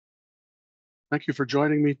Thank you for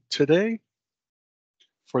joining me today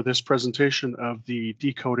for this presentation of the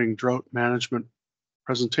Decoding Drought Management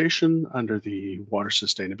presentation under the Water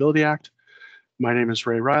Sustainability Act. My name is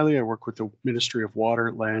Ray Reilly. I work with the Ministry of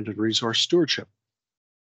Water, Land, and Resource Stewardship.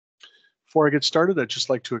 Before I get started, I'd just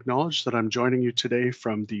like to acknowledge that I'm joining you today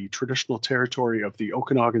from the traditional territory of the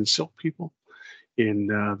Okanagan Silk people in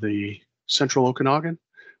the central Okanagan,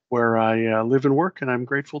 where I live and work, and I'm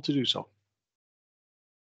grateful to do so.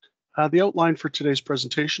 The outline for today's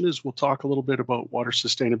presentation is we'll talk a little bit about Water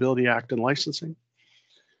Sustainability Act and licensing.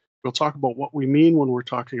 We'll talk about what we mean when we're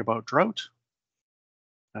talking about drought.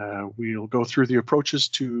 We'll go through the approaches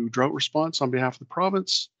to drought response on behalf of the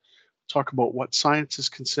province, talk about what science is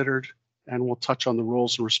considered, and we'll touch on the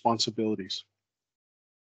roles and responsibilities.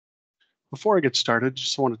 Before I get started,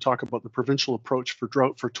 just want to talk about the provincial approach for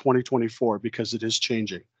drought for 2024 because it is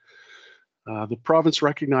changing. The province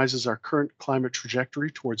recognizes our current climate trajectory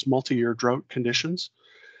towards multi-year drought conditions,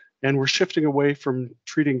 and we're shifting away from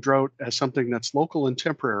treating drought as something that's local and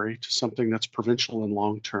temporary to something that's provincial and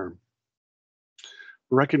long-term.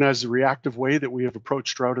 We recognize the reactive way that we have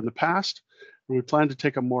approached drought in the past, and we plan to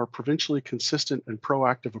take a more provincially consistent and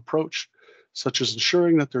proactive approach, such as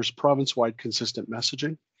ensuring that there's province-wide consistent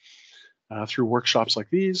messaging through workshops like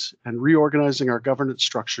these, and reorganizing our governance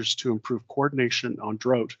structures to improve coordination on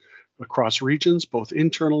drought across regions, both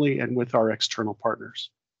internally and with our external partners.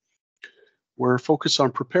 We're focused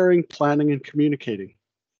on preparing, planning, and communicating.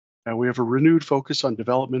 And we have a renewed focus on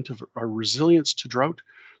development of our resilience to drought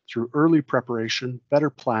through early preparation, better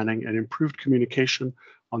planning, and improved communication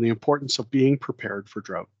on the importance of being prepared for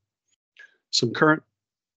drought. Some current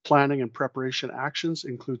planning and preparation actions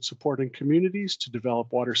include supporting communities to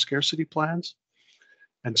develop water scarcity plans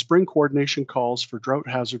and spring coordination calls for drought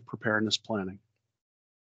hazard preparedness planning.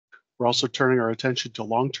 We're also turning our attention to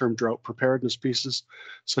long-term drought preparedness pieces,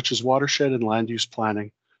 such as watershed and land use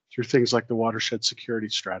planning through things like the watershed security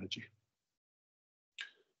strategy.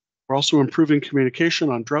 We're also improving communication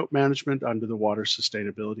on drought management under the Water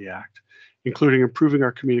Sustainability Act, including improving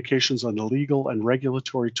our communications on the legal and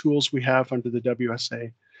regulatory tools we have under the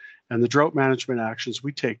WSA and the drought management actions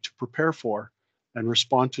we take to prepare for and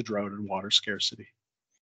respond to drought and water scarcity.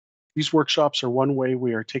 These workshops are one way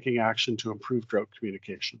we are taking action to improve drought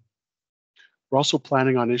communication. We're also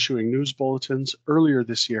planning on issuing news bulletins earlier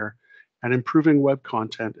this year and improving web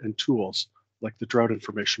content and tools like the Drought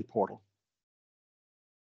Information Portal.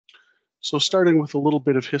 So starting with a little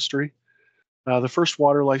bit of history, the first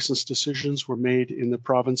water license decisions were made in the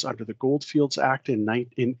province under the Goldfields Act in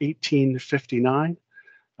 1859.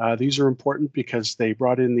 These are important because they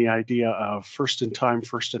brought in the idea of first in time,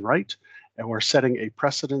 first in right, and we're setting a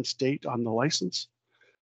precedence date on the license.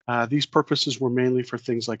 These purposes were mainly for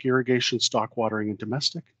things like irrigation, stock watering, and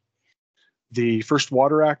domestic. The first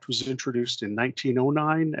Water Act was introduced in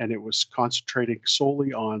 1909, and it was concentrating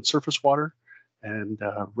solely on surface water and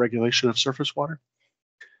regulation of surface water.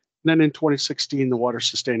 And then in 2016, the Water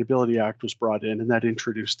Sustainability Act was brought in, and that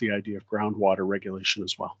introduced the idea of groundwater regulation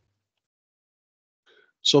as well.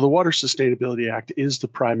 So the Water Sustainability Act is the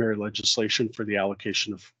primary legislation for the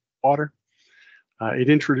allocation of water.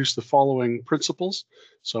 It introduced the following principles.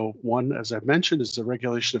 So one, as I've mentioned, is the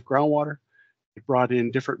regulation of groundwater. It brought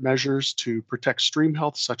in different measures to protect stream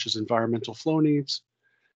health, such as environmental flow needs.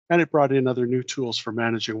 And it brought in other new tools for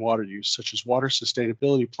managing water use, such as water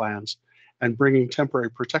sustainability plans and bringing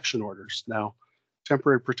temporary protection orders. Now,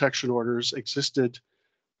 temporary protection orders existed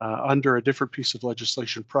under a different piece of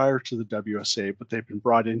legislation prior to the WSA, but they've been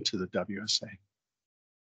brought into the WSA.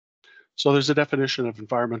 So there's a definition of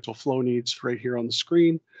environmental flow needs right here on the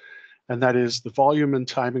screen, and that is the volume and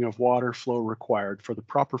timing of water flow required for the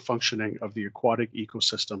proper functioning of the aquatic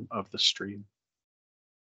ecosystem of the stream.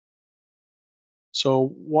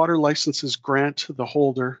 So water licenses grant the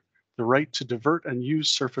holder the right to divert and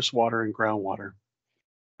use surface water and groundwater.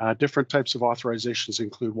 Different types of authorizations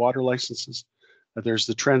include water licenses. There's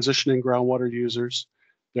the transitioning groundwater users.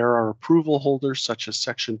 There are approval holders such as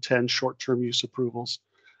Section 10 short-term use approvals,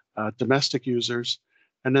 domestic users,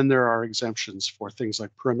 and then there are exemptions for things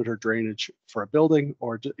like perimeter drainage for a building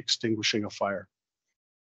or extinguishing a fire.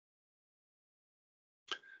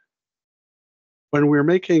 When we're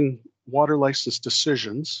making water license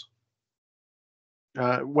decisions,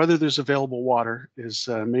 whether there's available water is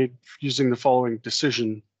made using the following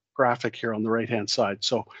decision graphic here on the right-hand side.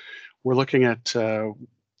 So we're looking at the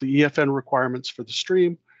EFN requirements for the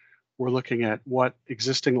stream. We're looking at what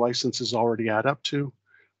existing licenses already add up to.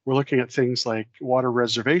 We're looking at things like water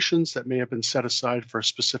reservations that may have been set aside for a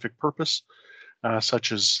specific purpose,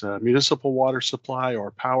 such as municipal water supply or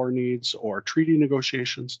power needs or treaty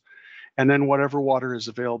negotiations. And then whatever water is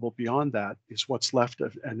available beyond that is what's left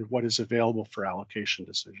of, and what is available for allocation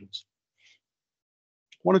decisions.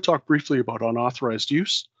 I want to talk briefly about unauthorized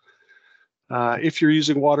use. If you're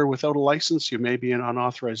using water without a license, you may be an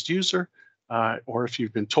unauthorized user, or if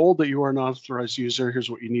you've been told that you are an unauthorized user, here's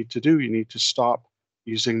what you need to do. You need to stop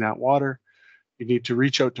using that water. You need to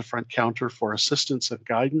reach out to front counter for assistance and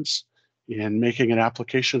guidance in making an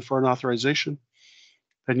application for an authorization.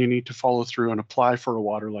 Then you need to follow through and apply for a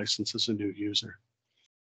water license as a new user.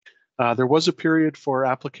 There was a period for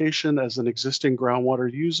application as an existing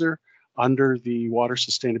groundwater user under the Water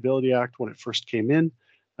Sustainability Act when it first came in.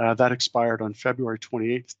 That expired on February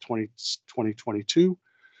 28th, 2022.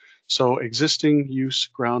 So existing use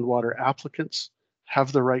groundwater applicants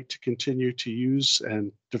have the right to continue to use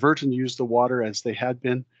and divert and use the water as they had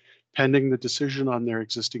been, pending the decision on their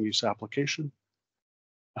existing use application.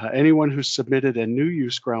 Anyone who submitted a new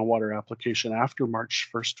use groundwater application after March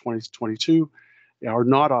 1st, 2022 are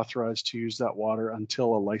not authorized to use that water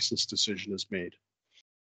until a license decision is made.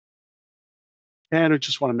 And I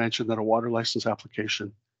just want to mention that a water license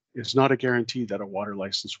application is not a guarantee that a water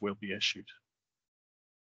license will be issued.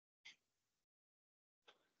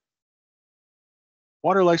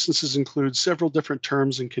 Water licenses include several different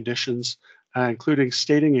terms and conditions, including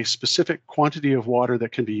stating a specific quantity of water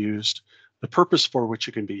that can be used, the purpose for which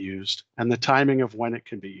it can be used, and the timing of when it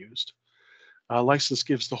can be used. A license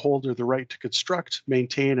gives the holder the right to construct,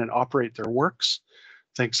 maintain, and operate their works,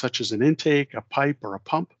 things such as an intake, a pipe, or a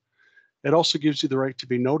pump. It also gives you the right to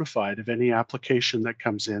be notified of any application that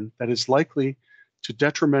comes in that is likely to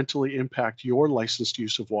detrimentally impact your licensed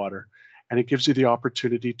use of water, and it gives you the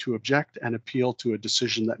opportunity to object and appeal to a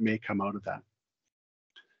decision that may come out of that.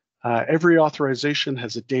 Every authorization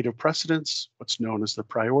has a date of precedence, what's known as the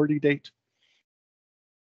priority date.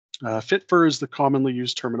 FITFR is the commonly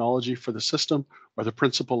used terminology for the system or the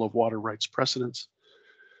principle of water rights precedence.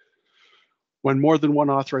 When more than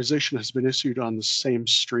one authorization has been issued on the same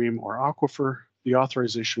stream or aquifer, the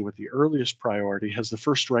authorization with the earliest priority has the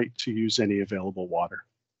first right to use any available water.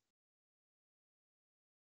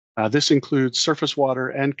 This includes surface water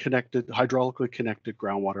and hydraulically connected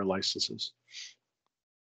groundwater licenses.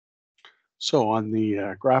 So on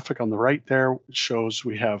the graphic on the right there, it shows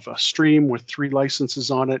we have a stream with 3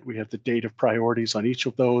 licenses on it. We have the date of priorities on each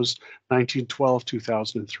of those, 1912,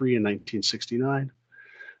 2003, and 1969.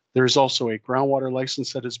 There's also a groundwater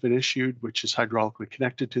license that has been issued, which is hydraulically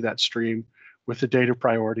connected to that stream with a date of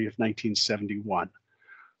priority of 1971.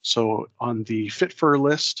 So on the FITFR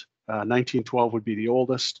list, 1912 would be the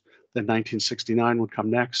oldest, then 1969 would come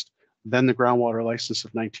next, then the groundwater license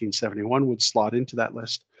of 1971 would slot into that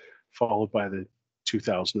list, followed by the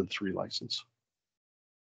 2003 license.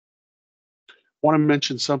 I want to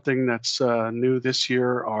mention something that's new this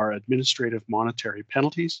year are administrative monetary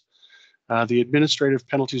penalties. The administrative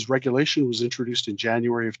penalties regulation was introduced in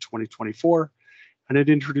January of 2024, and it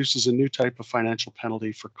introduces a new type of financial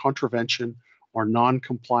penalty for contravention or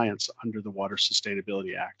non-compliance under the Water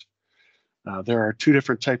Sustainability Act. There are 2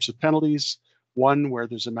 different types of penalties. One where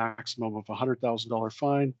there's a maximum of $100,000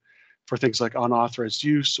 fine for things like unauthorized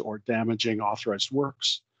use or damaging authorized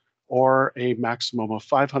works, or a maximum of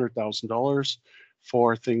 $500,000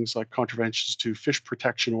 for things like contraventions to fish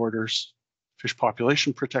protection orders, fish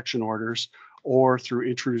population protection orders, or through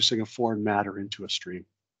introducing a foreign matter into a stream.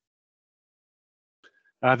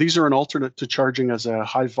 These are an alternate to charging as a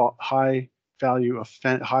high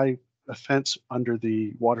offense under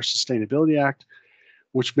the Water Sustainability Act,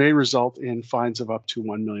 which may result in fines of up to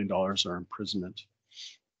 $1 million or imprisonment.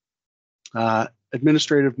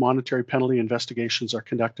 Administrative monetary penalty investigations are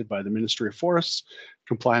conducted by the Ministry of Forests,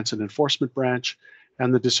 Compliance and Enforcement Branch,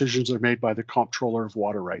 and the decisions are made by the Comptroller of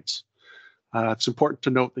Water Rights. It's important to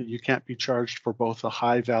note that you can't be charged for both a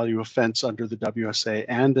high value offense under the WSA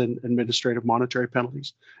and an administrative monetary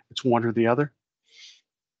penalties. It's one or the other.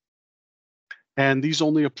 And these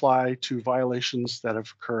only apply to violations that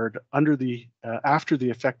have occurred under after the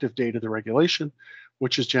effective date of the regulation,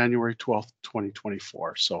 which is January 12th,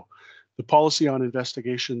 2024. So the policy on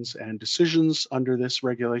investigations and decisions under this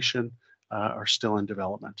regulation are still in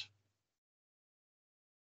development.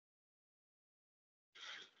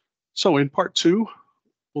 So in part 2,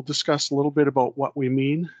 we'll discuss a little bit about what we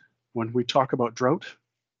mean when we talk about drought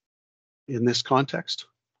in this context.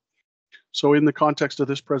 So in the context of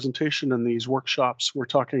this presentation and these workshops, we're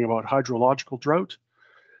talking about hydrological drought,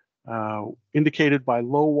 indicated by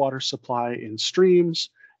low water supply in streams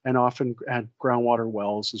and often at groundwater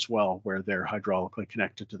wells as well, where they're hydraulically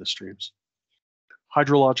connected to the streams.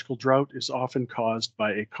 Hydrological drought is often caused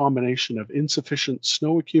by a combination of insufficient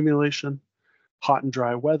snow accumulation, hot and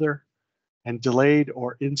dry weather, and delayed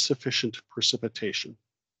or insufficient precipitation.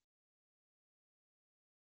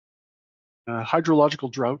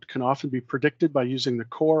 Hydrological drought can often be predicted by using the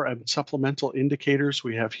core and supplemental indicators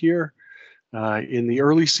we have here. In the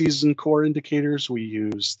early season core indicators, we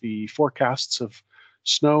use the forecasts of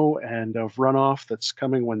snow and of runoff that's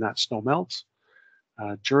coming when that snow melts.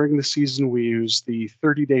 During the season, we use the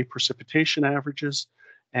 30-day precipitation averages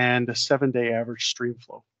and a 7-day average stream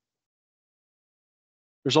flow.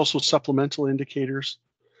 There's also supplemental indicators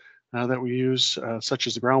that we use, such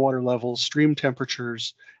as the groundwater levels, stream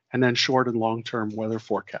temperatures, and then short and long-term weather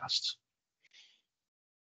forecasts.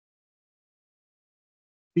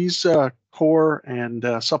 These core and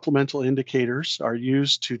supplemental indicators are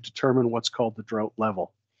used to determine what's called the drought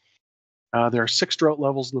level. There are 6 drought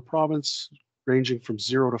levels in the province, ranging from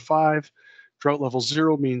 0 to 5. Drought level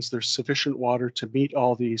 0 means there's sufficient water to meet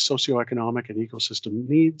all the socioeconomic and ecosystem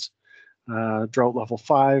needs. Drought level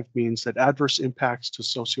 5 means that adverse impacts to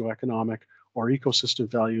socioeconomic or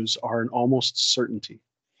ecosystem values are an almost certainty.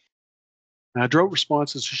 Drought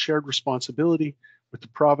response is a shared responsibility with the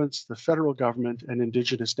province, the federal government, and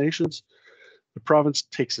Indigenous nations. The province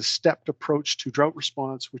takes a stepped approach to drought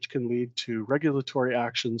response, which can lead to regulatory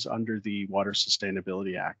actions under the Water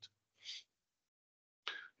Sustainability Act.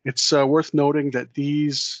 It's worth noting that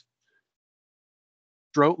these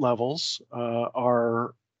drought levels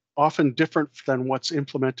are often different than what's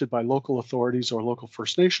implemented by local authorities or local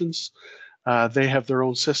First Nations. They have their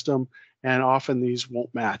own system, and often these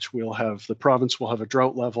won't match. The province will have a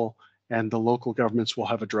drought level, and the local governments will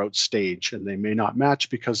have a drought stage, and they may not match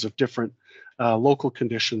because of different local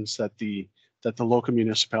conditions that the local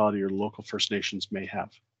municipality or local First Nations may have.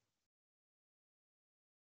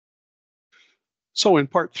 So in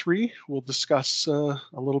part 3, we'll discuss a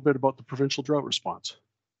little bit about the provincial drought response.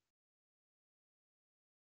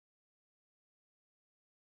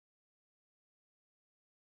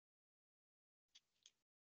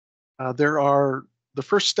 The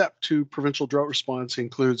first step to provincial drought response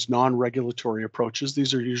includes non-regulatory approaches.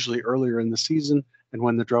 These are usually earlier in the season and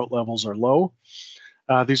when the drought levels are low.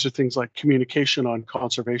 These are things like communication on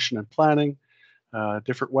conservation and planning,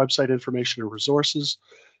 different website information and resources,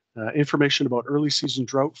 information about early season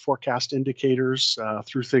drought forecast indicators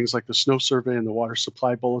through things like the snow survey and the water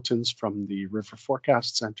supply bulletins from the River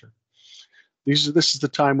Forecast Center. This is the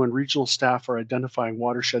time when regional staff are identifying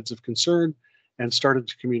watersheds of concern and started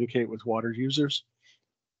to communicate with water users.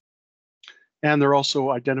 And they're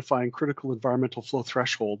also identifying critical environmental flow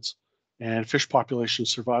thresholds and fish population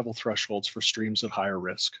survival thresholds for streams at higher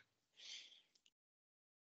risk.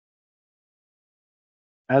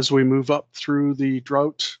 As we move up through the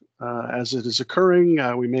drought, as it is occurring,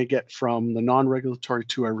 we may get from the non-regulatory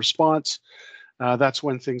to a response. That's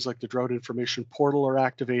when things like the Drought Information Portal are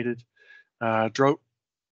activated. Drought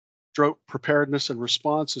preparedness and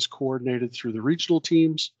response is coordinated through the regional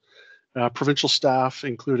teams. Provincial staff,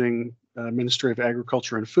 including Ministry of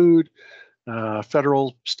Agriculture and Food,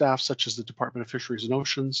 federal staff such as the Department of Fisheries and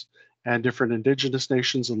Oceans, and different Indigenous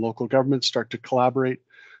nations and local governments start to collaborate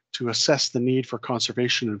to assess the need for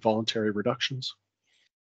conservation and voluntary reductions.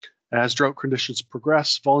 As drought conditions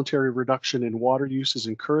progress, voluntary reduction in water use is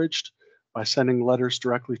encouraged by sending letters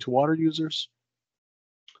directly to water users.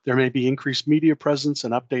 There may be increased media presence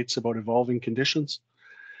and updates about evolving conditions.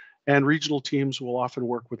 And regional teams will often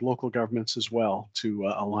work with local governments as well to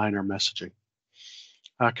align our messaging.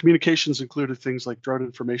 Communications included things like drought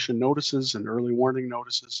information notices and early warning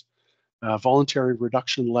notices, voluntary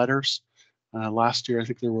reduction letters. Last year, I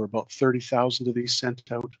think there were about 30,000 of these sent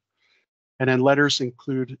out. And then letters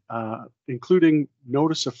including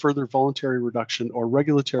notice of further voluntary reduction or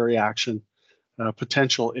regulatory action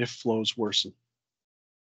potential if flows worsen.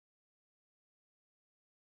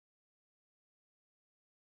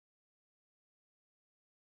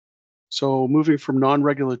 So moving from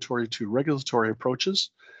non-regulatory to regulatory approaches,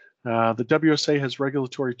 the WSA has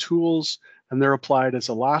regulatory tools, and they're applied as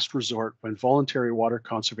a last resort when voluntary water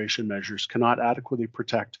conservation measures cannot adequately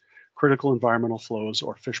protect critical environmental flows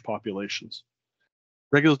or fish populations.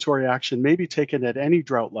 Regulatory action may be taken at any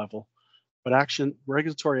drought level, but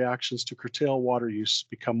regulatory actions to curtail water use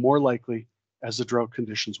become more likely as the drought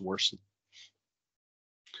conditions worsen.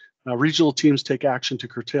 Regional teams take action to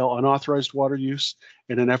curtail unauthorized water use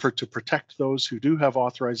in an effort to protect those who do have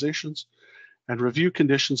authorizations and review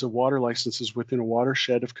conditions of water licenses within a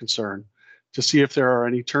watershed of concern to see if there are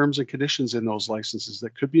any terms and conditions in those licenses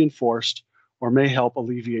that could be enforced or may help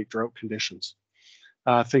alleviate drought conditions.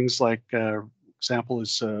 Things like, example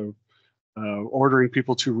is ordering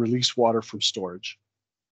people to release water from storage.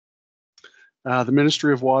 The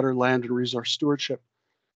Ministry of Water, Land and Resource Stewardship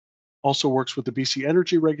Also works with the BC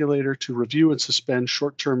Energy Regulator to review and suspend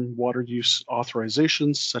short-term water use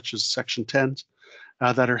authorizations, such as Section 10,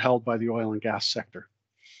 that are held by the oil and gas sector.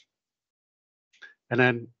 And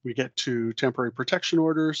then we get to temporary protection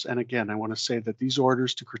orders. And again, I want to say that these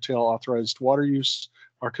orders to curtail authorized water use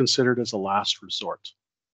are considered as a last resort.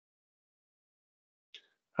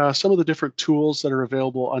 Some of the different tools that are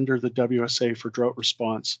available under the WSA for drought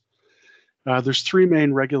response. There's three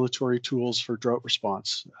main regulatory tools for drought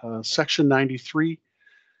response. Section 93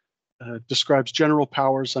 describes general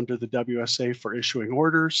powers under the WSA for issuing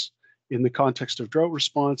orders. In the context of drought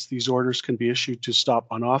response, these orders can be issued to stop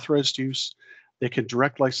unauthorized use. They can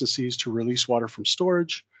direct licensees to release water from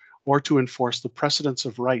storage or to enforce the precedence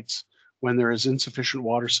of rights when there is insufficient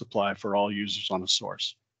water supply for all users on a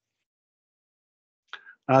source.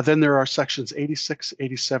 Then there are sections 86,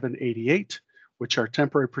 87, 88, which are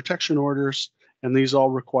temporary protection orders, and these all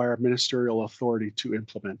require ministerial authority to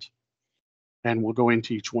implement. And we'll go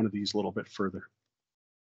into each one of these a little bit further.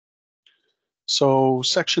 So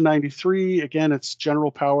Section 93, again, it's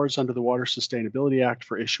general powers under the Water Sustainability Act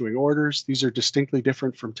for issuing orders. These are distinctly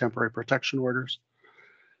different from temporary protection orders.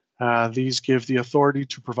 These give the authority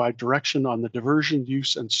to provide direction on the diversion,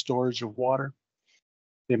 use, and storage of water.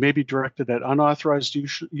 They may be directed at unauthorized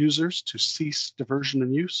users to cease diversion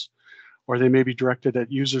and use, or they may be directed at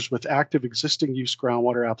users with active existing use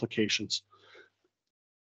groundwater applications.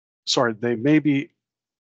 Sorry, they may be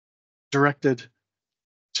directed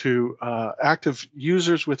to active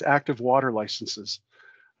users with active water licenses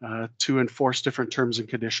to enforce different terms and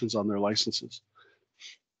conditions on their licenses.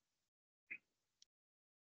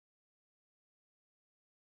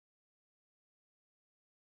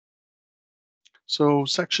 So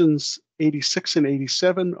sections 86 and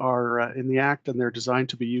 87 are in the Act, and they're designed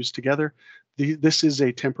to be used together. This is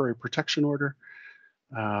a temporary protection order.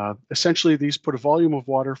 Essentially, these put a volume of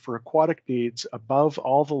water for aquatic needs above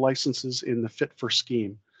all the licenses in the Fit for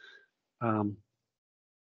scheme.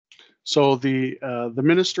 So the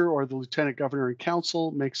minister or the lieutenant governor and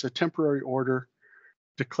council makes a temporary order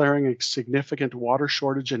declaring a significant water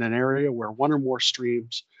shortage in an area where one or more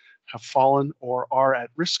streams have fallen or are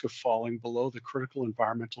at risk of falling below the critical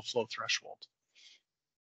environmental flow threshold.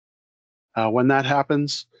 When that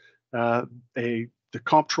happens, the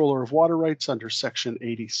Comptroller of Water Rights under Section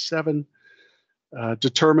 87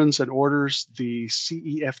 determines and orders the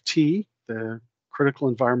CEFT, the critical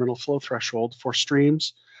environmental flow threshold for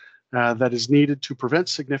streams that is needed to prevent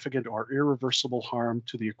significant or irreversible harm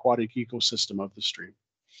to the aquatic ecosystem of the stream.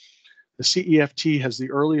 The CEFT has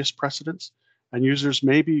the earliest precedence, and users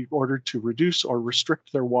may be ordered to reduce or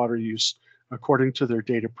restrict their water use according to their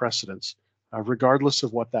date of precedence, regardless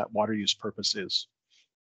of what that water use purpose is.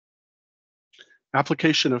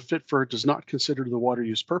 Application of FITFR does not consider the water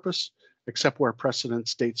use purpose, except where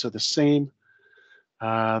precedence dates are the same.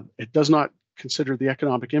 It does not consider the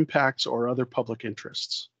economic impacts or other public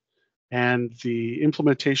interests. And the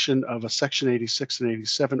implementation of a Section 86 and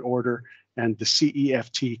 87 order and the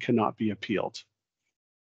CEFT cannot be appealed.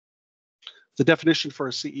 The definition for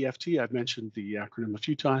a CEFT, I've mentioned the acronym a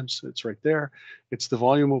few times, it's right there. It's the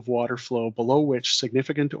volume of water flow below which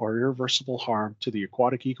significant or irreversible harm to the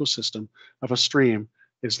aquatic ecosystem of a stream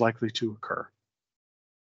is likely to occur.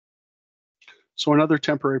 So another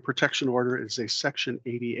temporary protection order is a Section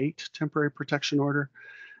 88 temporary protection order.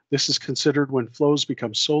 This is considered when flows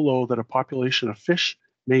become so low that a population of fish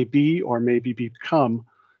may be or maybe become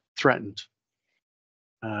threatened.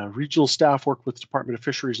 Regional staff work with Department of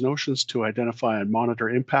Fisheries and Oceans to identify and monitor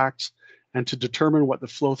impacts and to determine what the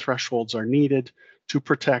flow thresholds are needed to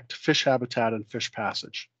protect fish habitat and fish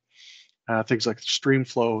passage. Things like stream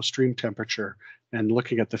flow, stream temperature, and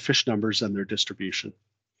looking at the fish numbers and their distribution.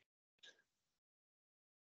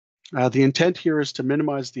 The intent here is to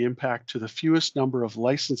minimize the impact to the fewest number of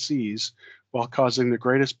licensees while causing the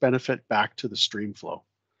greatest benefit back to the stream flow.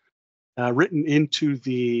 Written into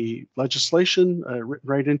the legislation,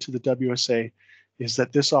 right into the WSA, is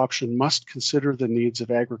that this option must consider the needs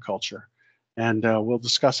of agriculture. And we'll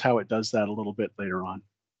discuss how it does that a little bit later on.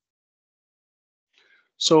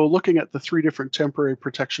 So looking at the three different temporary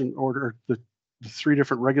protection order, the three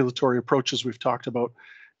different regulatory approaches we've talked about,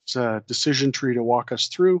 it's a decision tree to walk us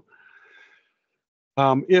through.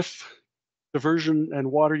 If diversion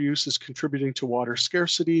and water use is contributing to water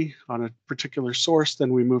scarcity on a particular source,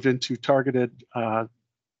 then we move into targeted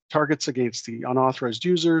targets against the unauthorized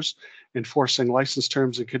users, enforcing license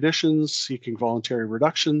terms and conditions, seeking voluntary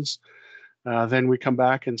reductions. Then we come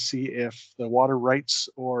back and see if the water rights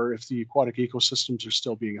or if the aquatic ecosystems are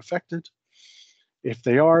still being affected. If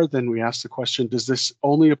they are, then we ask the question, does this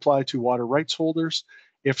only apply to water rights holders?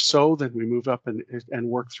 If so, then we move up and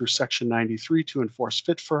work through Section 93 to enforce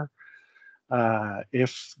FITFR.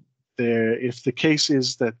 If the case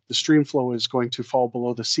is that the stream flow is going to fall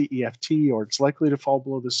below the CEFT, or it's likely to fall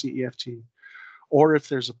below the CEFT, or if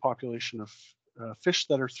there's a population of fish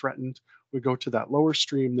that are threatened, we go to that lower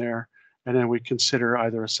stream there, and then we consider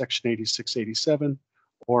either a Section 86, 87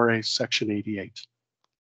 or a Section 88.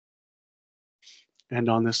 And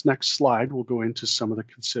on this next slide, we'll go into some of the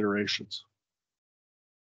considerations.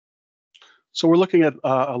 So we're looking at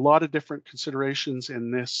a lot of different considerations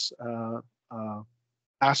in this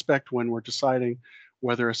aspect when we're deciding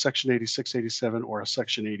whether a Section 86, 87 or a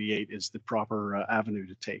Section 88 is the proper avenue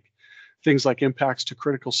to take. Things like impacts to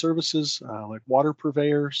critical services, like water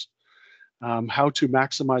purveyors, how to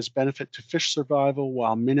maximize benefit to fish survival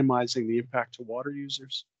while minimizing the impact to water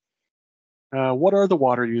users. What are the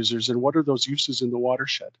water users and what are those uses in the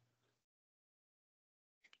watershed?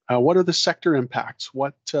 What are the sector impacts?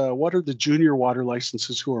 What are the junior water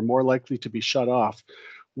licenses who are more likely to be shut off?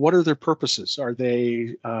 What are their purposes? Are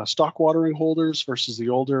they stock watering holders versus the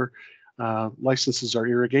older licenses are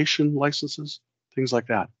irrigation licenses? Things like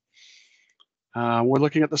that. We're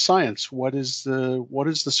looking at the science. What is the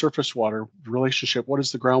surface water relationship? What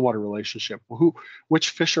is the groundwater relationship? Which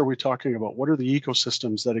fish are we talking about? What are the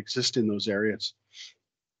ecosystems that exist in those areas?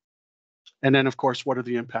 And then, of course, what are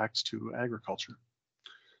the impacts to agriculture?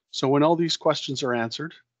 So when all these questions are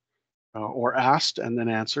answered, or asked and then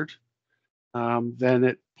answered, then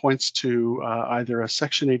it points to either a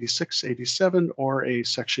Section 86, 87 or a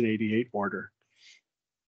Section 88 order.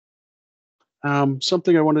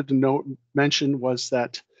 Something I wanted to mention was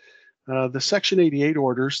that the Section 88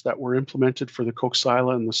 orders that were implemented for the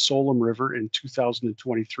Coxsila and the Solom River in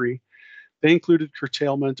 2023, they included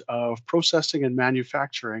curtailment of processing and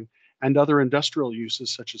manufacturing and other industrial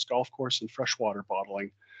uses such as golf course and freshwater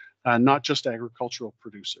bottling, not just agricultural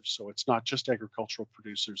producers. So it's not just agricultural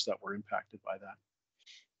producers that were impacted by that.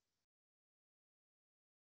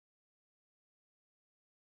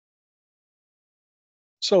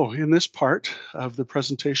 So in this part of the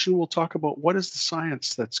presentation, we'll talk about what is the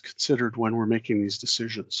science that's considered when we're making these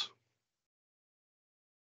decisions.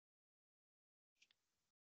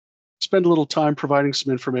 Spend a little time providing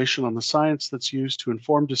some information on the science that's used to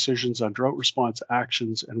inform decisions on drought response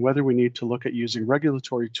actions and whether we need to look at using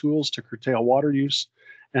regulatory tools to curtail water use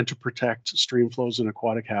and to protect stream flows and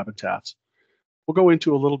aquatic habitats. We'll go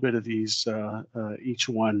into a little bit of these, each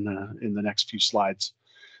one in the next few slides.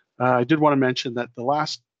 I did want to mention that the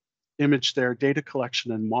last image there, data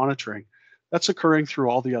collection and monitoring, that's occurring through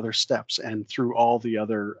all the other steps and through all the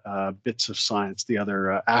other bits of science, the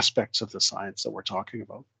other aspects of the science that we're talking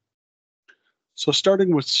about. So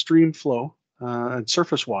starting with stream flow and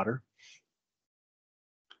surface water,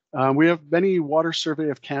 we have many Water Survey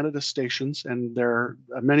of Canada stations, and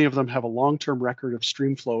many of them have a long-term record of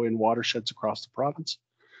stream flow in watersheds across the province.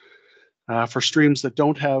 For streams that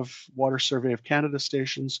don't have Water Survey of Canada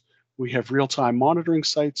stations, we have real-time monitoring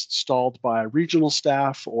sites installed by regional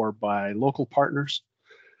staff or by local partners.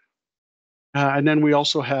 And then we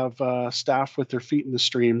also have staff with their feet in the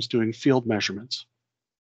streams doing field measurements.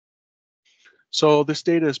 So this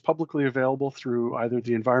data is publicly available through either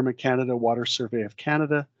the Environment Canada Water Survey of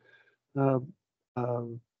Canada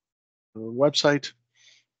website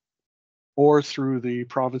or through the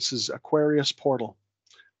province's Aquarius portal.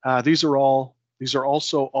 These are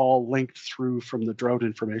also all linked through from the Drought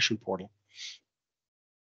Information Portal.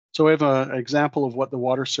 So we have an example of what the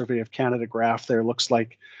Water Survey of Canada graph there looks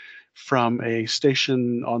like from a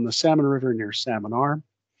station on the Salmon River near Salmon Arm.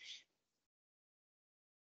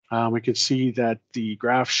 We can see that the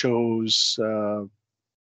graph shows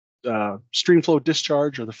stream flow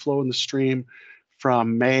discharge, or the flow in the stream,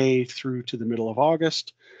 from May through to the middle of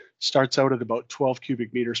August. Starts out at about 12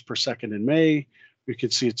 cubic meters per second in May. We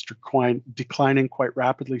can see it's declining quite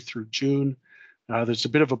rapidly through June. There's a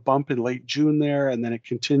bit of a bump in late June there, and then it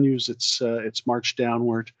continues its march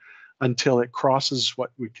downward until it crosses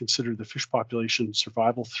what we consider the fish population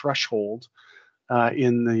survival threshold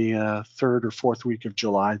in the third or fourth week of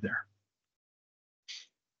July there.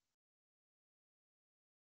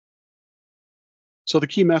 So the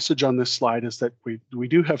key message on this slide is that we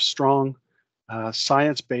do have strong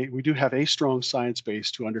science base. We do have a strong science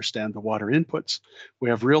base to understand the water inputs. We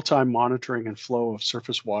have real-time monitoring and flow of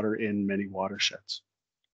surface water in many watersheds.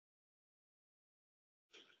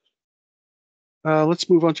 Let's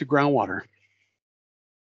move on to groundwater.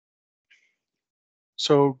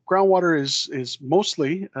 So groundwater is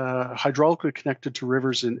mostly hydraulically connected to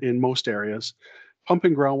rivers in most areas.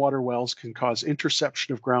 Pumping groundwater wells can cause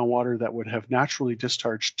interception of groundwater that would have naturally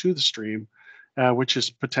discharged to the stream, which is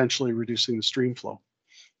potentially reducing the stream flow.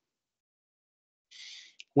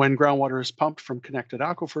 When groundwater is pumped from connected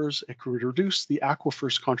aquifers, it can reduce the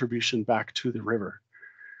aquifer's contribution back to the river.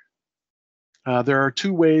 There are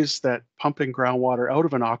two ways that pumping groundwater out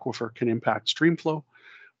of an aquifer can impact stream flow.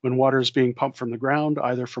 When water is being pumped from the ground,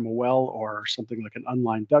 either from a well or something like an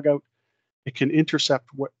unlined dugout, it can intercept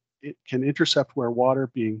where water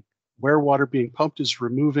being pumped is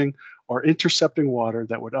removing or intercepting water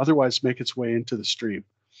that would otherwise make its way into the stream.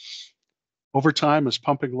 Over time, as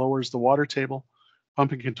pumping lowers the water table,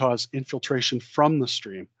 pumping can cause infiltration from the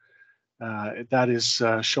stream. That is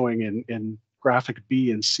showing in graphic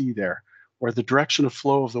B and C there, where the direction of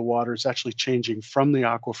flow of the water is actually changing from the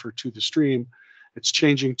aquifer to the stream. It's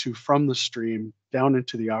changing from the stream down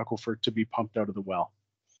into the aquifer to be pumped out of the well.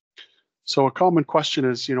 So a common question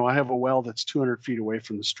is, I have a well that's 200 feet away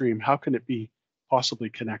from the stream. How can it be possibly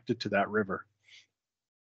connected to that river?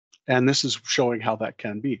 And this is showing how that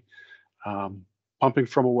can be. Pumping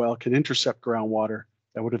from a well can intercept groundwater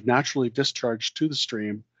that would have naturally discharged to the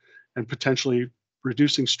stream and potentially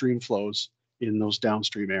reducing stream flows in those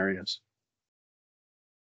downstream areas.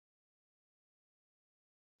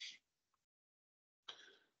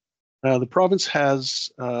 The province has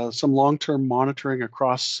some long-term monitoring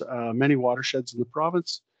across many watersheds in the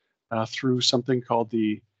province through something called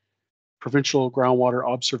the Provincial Groundwater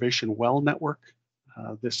Observation Well Network.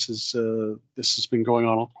 This has been going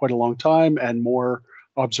on quite a long time, and more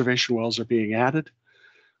observation wells are being added.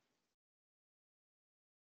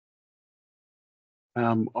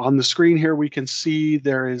 On the screen here, we can see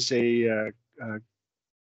there is a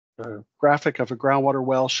graphic of a groundwater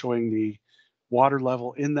well showing the water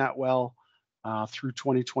level in that well through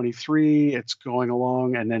 2023. It's going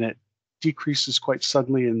along, and then it decreases quite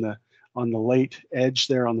suddenly on the late edge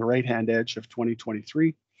there, on the right-hand edge of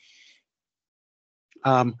 2023.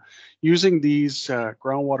 Using these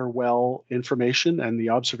groundwater well information and the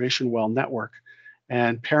observation well network,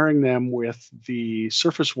 and pairing them with the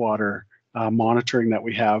surface water monitoring that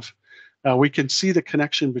we have, we can see the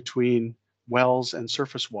connection between wells and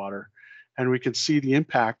surface water, and we can see the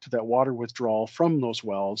impact that water withdrawal from those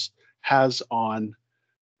wells has on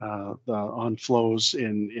flows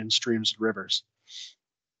in streams and rivers.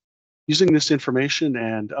 Using this information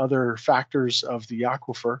and other factors of the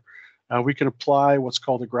aquifer, we can apply what's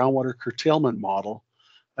called a groundwater curtailment model,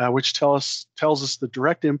 which tells us the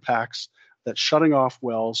direct impacts that shutting off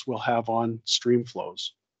wells will have on stream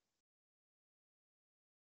flows.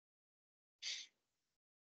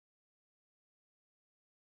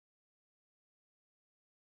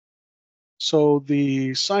 So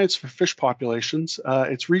the science for fish populations,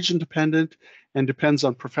 it's region dependent and depends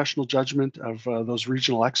on professional judgment of those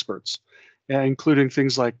regional experts, including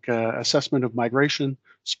things like assessment of migration,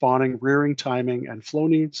 spawning, rearing timing, and flow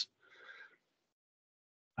needs.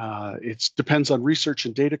 It depends on research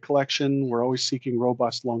and data collection. We're always seeking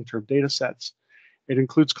robust long-term data sets. It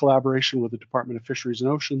includes collaboration with the Department of Fisheries and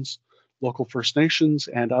Oceans, local First Nations,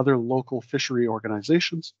 and other local fishery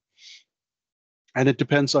organizations. And it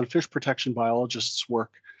depends on fish protection biologists'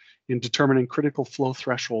 work in determining critical flow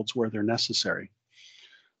thresholds where they're necessary.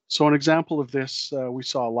 So an example of this we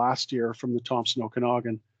saw last year from the Thompson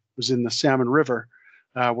Okanagan was in the Salmon River,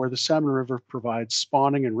 where the Salmon River provides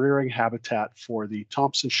spawning and rearing habitat for the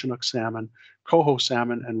Thompson Chinook salmon, coho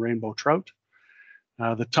salmon, and rainbow trout.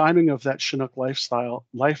 The timing of that Chinook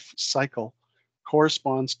life cycle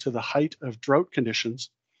corresponds to the height of drought conditions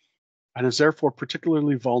and is therefore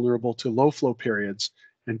particularly vulnerable to low flow periods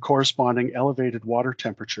and corresponding elevated water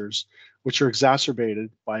temperatures, which are exacerbated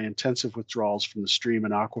by intensive withdrawals from the stream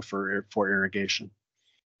and aquifer for irrigation.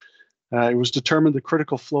 It was determined the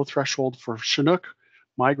critical flow threshold for Chinook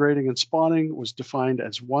migrating and spawning was defined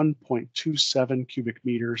as 1.27 cubic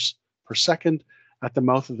meters per second at the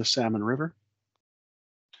mouth of the Salmon River.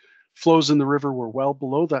 Flows in the river were well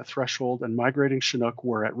below that threshold, and migrating Chinook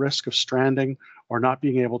were at risk of stranding or not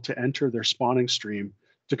being able to enter their spawning stream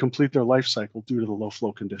to complete their life cycle due to the low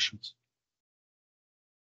flow conditions.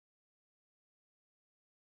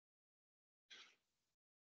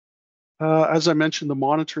 As I mentioned, the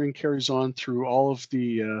monitoring carries on through all of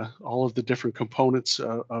the different components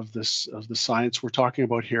of the science we're talking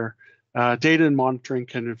about here. Data and monitoring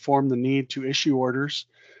can inform the need to issue orders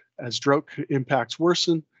as drought impacts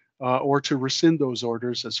worsen, or to rescind those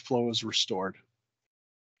orders as flow is restored.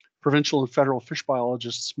 Provincial and federal fish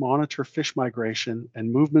biologists monitor fish migration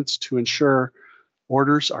and movements to ensure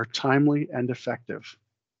orders are timely and effective.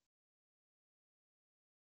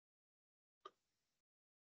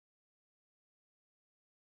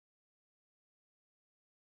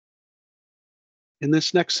 In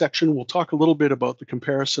this next section, we'll talk a little bit about the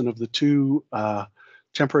comparison of the two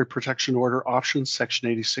temporary protection order options, section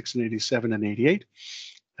 86 and 87 and 88.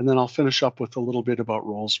 and then I'll finish up with a little bit about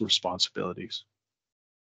roles and responsibilities.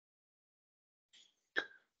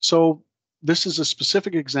 So this is a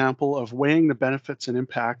specific example of weighing the benefits and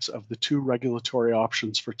impacts of the two regulatory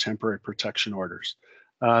options for temporary protection orders.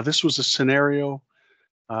 This was a scenario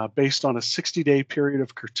based on a 60-day period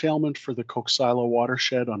of curtailment for the Coxsilo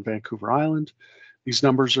watershed on Vancouver Island. These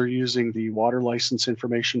numbers are using the water license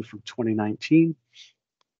information from 2019.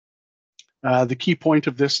 The key point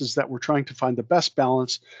of this is that we're trying to find the best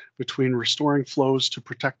balance between restoring flows to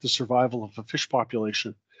protect the survival of a fish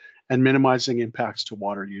population and minimizing impacts to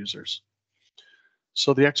water users.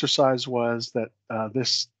 So the exercise was that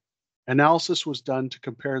this analysis was done to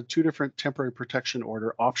compare two different temporary protection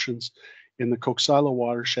order options in the Coxsilo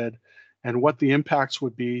watershed and what the impacts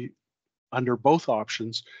would be under both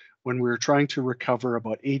options when we were trying to recover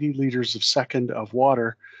about 80 liters a second of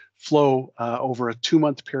water flow over a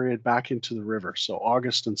 2-month period back into the river. So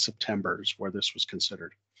August and September is where this was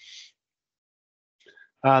considered.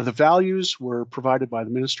 The values were provided by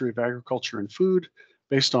the Ministry of Agriculture and Food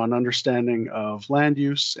based on understanding of land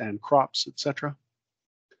use and crops, etc.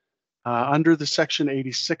 Under the Section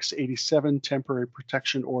 86-87 temporary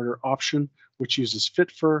protection order option, which uses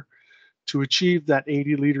FITFER, to achieve that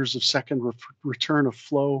 80 liters of second return of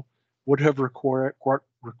flow would have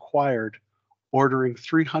required ordering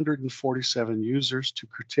 347 users to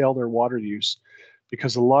curtail their water use,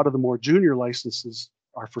 because a lot of the more junior licenses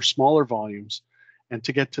are for smaller volumes, and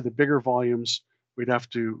to get to the bigger volumes, we'd have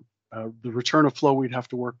to, the return of flow we'd have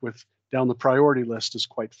to work with down the priority list is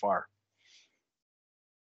quite far.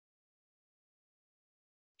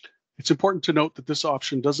 It's important to note that this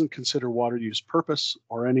option doesn't consider water use purpose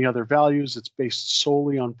or any other values. It's based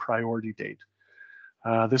solely on priority date.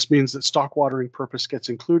 This means that stock watering purpose gets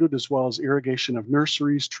included, as well as irrigation of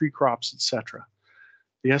nurseries, tree crops, etc.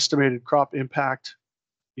 The estimated crop impact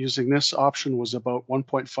using this option was about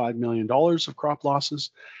 $1.5 million of crop losses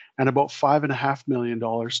and about $5.5 million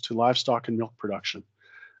to livestock and milk production.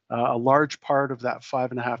 A large part of that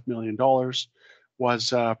 $5.5 million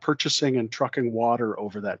was purchasing and trucking water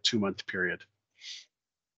over that 2-month period.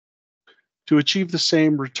 To achieve the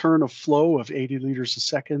same return of flow of 80 liters a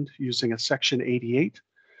second using a Section 88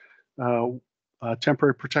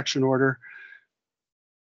 temporary protection order,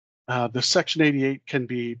 the Section 88 can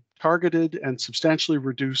be targeted and substantially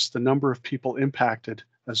reduce the number of people impacted,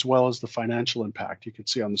 as well as the financial impact. You can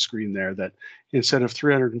see on the screen there that instead of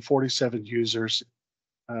 347 users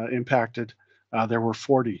impacted, there were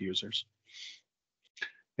 40 users.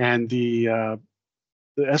 And the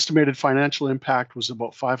estimated financial impact was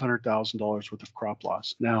about $500,000 worth of crop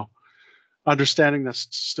loss. Now, understanding that's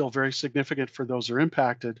still very significant for those who are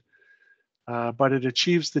impacted, but it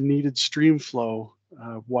achieves the needed stream flow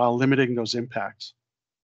while limiting those impacts.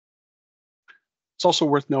 It's also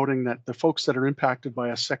worth noting that the folks that are impacted by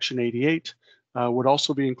a Section 88 would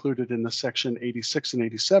also be included in the Section 86 and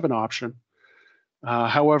 87 option.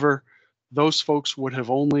 However, those folks would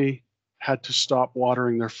have only had to stop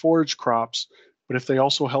watering their forage crops, but if they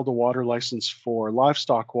also held a water license for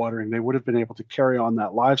livestock watering, they would have been able to carry on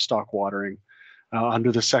that livestock watering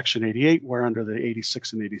under the Section 88, where under the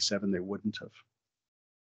 86 and 87 they wouldn't have.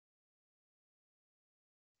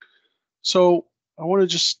 So I want to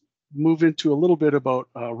just move into a little bit about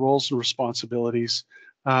roles and responsibilities,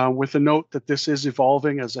 with a note that this is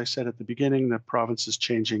evolving. As I said at the beginning, the province is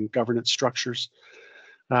changing governance structures,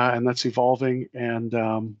 and that's evolving.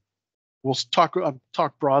 And we'll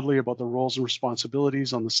talk broadly about the roles and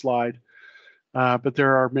responsibilities on the slide, but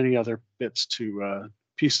there are many other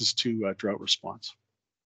pieces to drought response.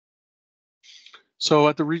 So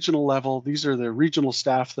at the regional level, these are the regional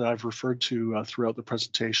staff that I've referred to throughout the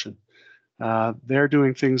presentation. They're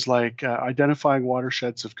doing things like identifying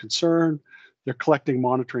watersheds of concern. They're collecting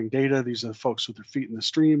monitoring data. These are the folks with their feet in the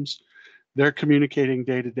streams. They're communicating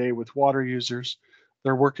day to day with water users.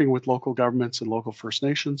 They're working with local governments and local First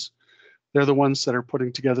Nations. They're the ones that are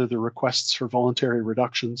putting together the requests for voluntary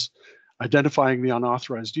reductions, identifying the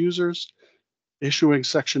unauthorized users, issuing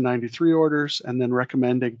Section 93 orders, and then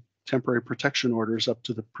recommending temporary protection orders up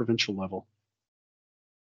to the provincial level.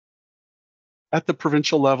 At the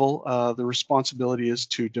provincial level, the responsibility is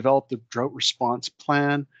to develop the drought response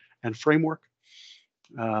plan and framework.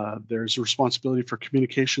 There's a responsibility for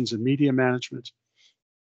communications and media management,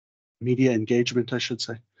 media engagement, I should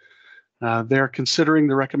say. They're considering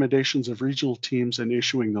the recommendations of regional teams and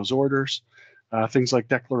issuing those orders. Things like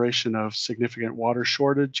declaration of significant water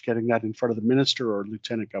shortage, getting that in front of the minister or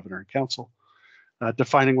lieutenant governor and council.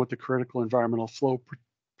 Defining what the critical environmental flow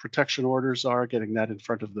protection orders are, getting that in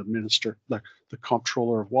front of the minister, the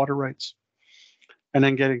comptroller of water rights, and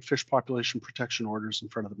then getting fish population protection orders in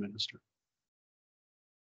front of the minister.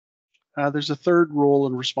 There's a third role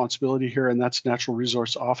and responsibility here, and that's natural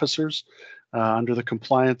resource officers under the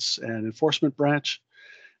Compliance and Enforcement Branch.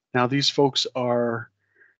 Now, these folks are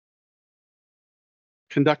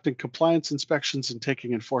conducting compliance inspections and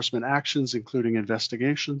taking enforcement actions, including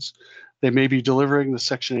investigations. They may be delivering the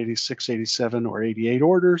Section 86, 87, or 88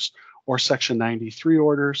 orders, or Section 93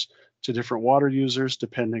 orders to different water users,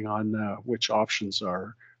 depending on which options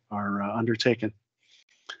are undertaken.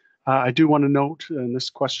 I do want to note, and this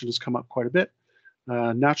question has come up quite a bit,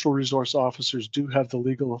 natural resource officers do have the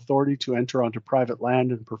legal authority to enter onto private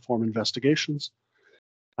land and perform investigations.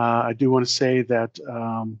 I do want to say that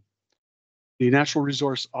the natural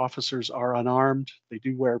resource officers are unarmed. They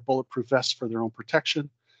do wear bulletproof vests for their own protection,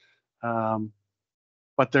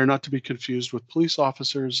 but they're not to be confused with police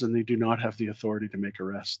officers, and they do not have the authority to make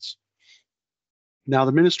arrests. Now,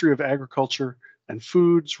 the Ministry of Agriculture and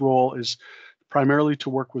Food's role is primarily to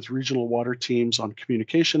work with regional water teams on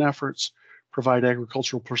communication efforts, provide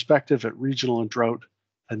agricultural perspective at regional and drought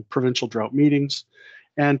and provincial drought meetings,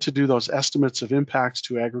 and to do those estimates of impacts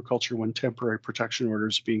to agriculture when temporary protection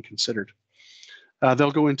orders are being considered.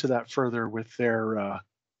 They'll go into that further with their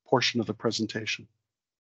portion of the presentation.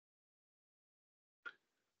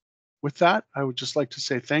 With that, I would just like to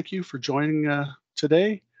say thank you for joining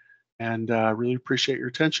today, and really appreciate your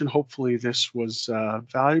attention. Hopefully this was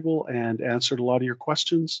valuable and answered a lot of your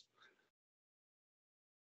questions.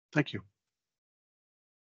 Thank you.